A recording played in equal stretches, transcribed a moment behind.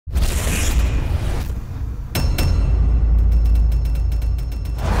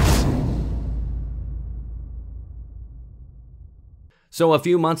So a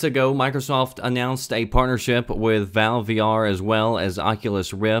few months ago, Microsoft announced a partnership with Valve VR as well as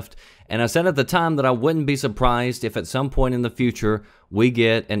Oculus Rift, and I said at the time that I wouldn't be surprised if at some point in the future we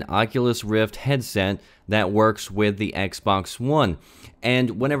get an Oculus Rift headset that works with the Xbox One.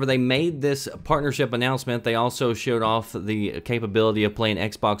 And whenever they made this partnership announcement, they also showed off the capability of playing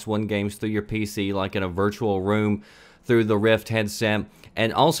Xbox One games through your PC, like in a virtual room through the Rift headset.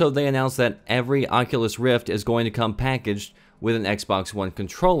 And also they announced that every Oculus Rift is going to come packaged with an Xbox One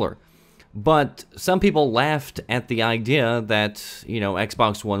controller. But some people laughed at the idea that,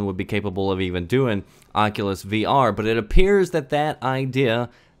 Xbox One would be capable of even doing Oculus VR, but it appears that that idea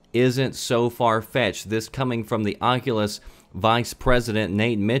isn't so far-fetched. This coming from the Oculus Vice President,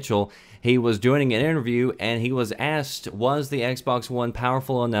 Nate Mitchell. He was doing an interview and he was asked, was the Xbox One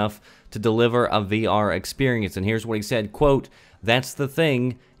powerful enough to deliver a VR experience? And here's what he said, quote, "That's the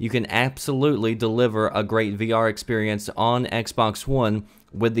thing, you can absolutely deliver a great VR experience on Xbox One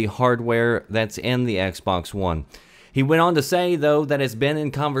with the hardware that's in the Xbox One." He went on to say, though, that it's been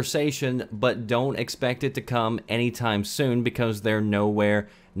in conversation, but don't expect it to come anytime soon because they're nowhere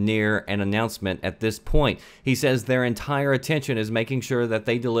near an announcement at this point. He says their entire attention is making sure that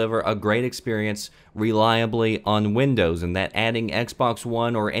they deliver a great experience reliably on Windows, and that adding Xbox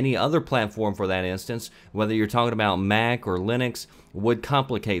One or any other platform for that instance, whether you're talking about Mac or Linux, would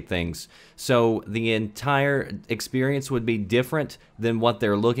complicate things. So the entire experience would be different than what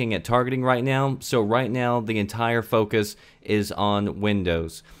they're looking at targeting right now. So right now, the entire focus is on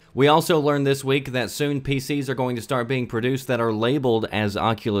Windows. We also learned this week that soon PCs are going to start being produced that are labeled as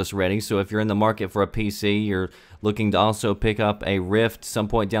Oculus ready. So if you're in the market for a PC, you're looking to also pick up a Rift some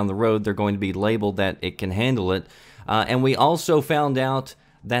point down the road, they're going to be labeled that it can handle it. And we also found out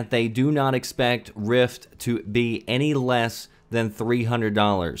that they do not expect Rift to be any less than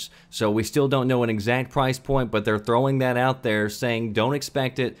 $300. So we still don't know an exact price point, but they're throwing that out there saying don't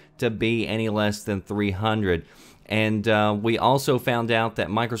expect it to be any less than $300. And we also found out that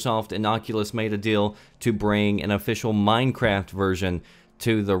Microsoft and Oculus made a deal to bring an official Minecraft version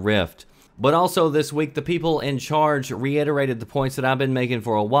to the Rift. But also this week, the people in charge reiterated the points that I've been making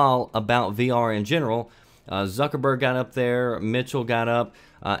for a while about VR in general. Zuckerberg got up there, Mitchell got up,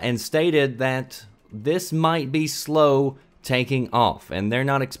 and stated that this might be slow taking off, and they're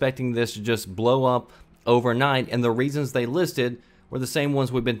not expecting this to just blow up overnight, and the reasons they listed were the same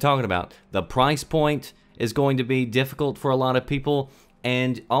ones we've been talking about. The price point is going to be difficult for a lot of people,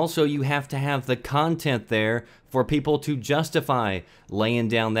 and also you have to have the content there for people to justify laying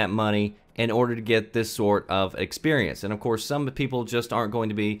down that money in order to get this sort of experience. And of course, some people just aren't going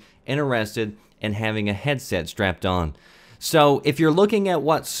to be interested in having a headset strapped on. So if you're looking at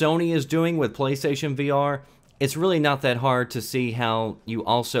what Sony is doing with PlayStation VR, it's really not that hard to see how you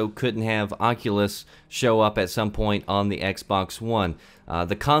also couldn't have Oculus show up at some point on the Xbox One.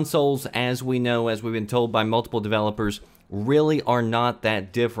 The consoles, as we know, as we've been told by multiple developers, really are not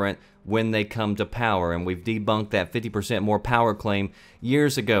that different when they come to power, and we've debunked that 50% more power claim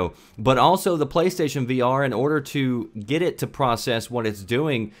years ago. But also the PlayStation VR, in order to get it to process what it's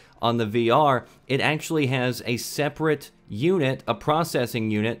doing on the VR, it actually has a separate unit, a processing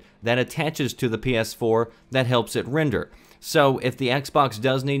unit, that attaches to the PS4 that helps it render. So if the Xbox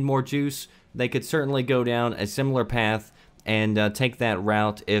does need more juice, they could certainly go down a similar path and take that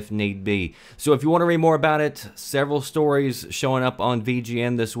route if need be. So if you want to read more about it, several stories showing up on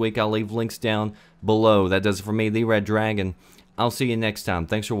VGN this week. I'll leave links down below. That does it for me, The Red Dragon. I'll see you next time.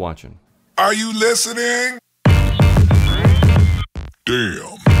 Thanks for watching. Are you listening?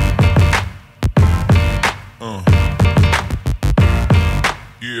 Damn.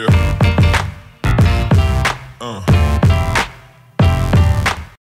 Yeah.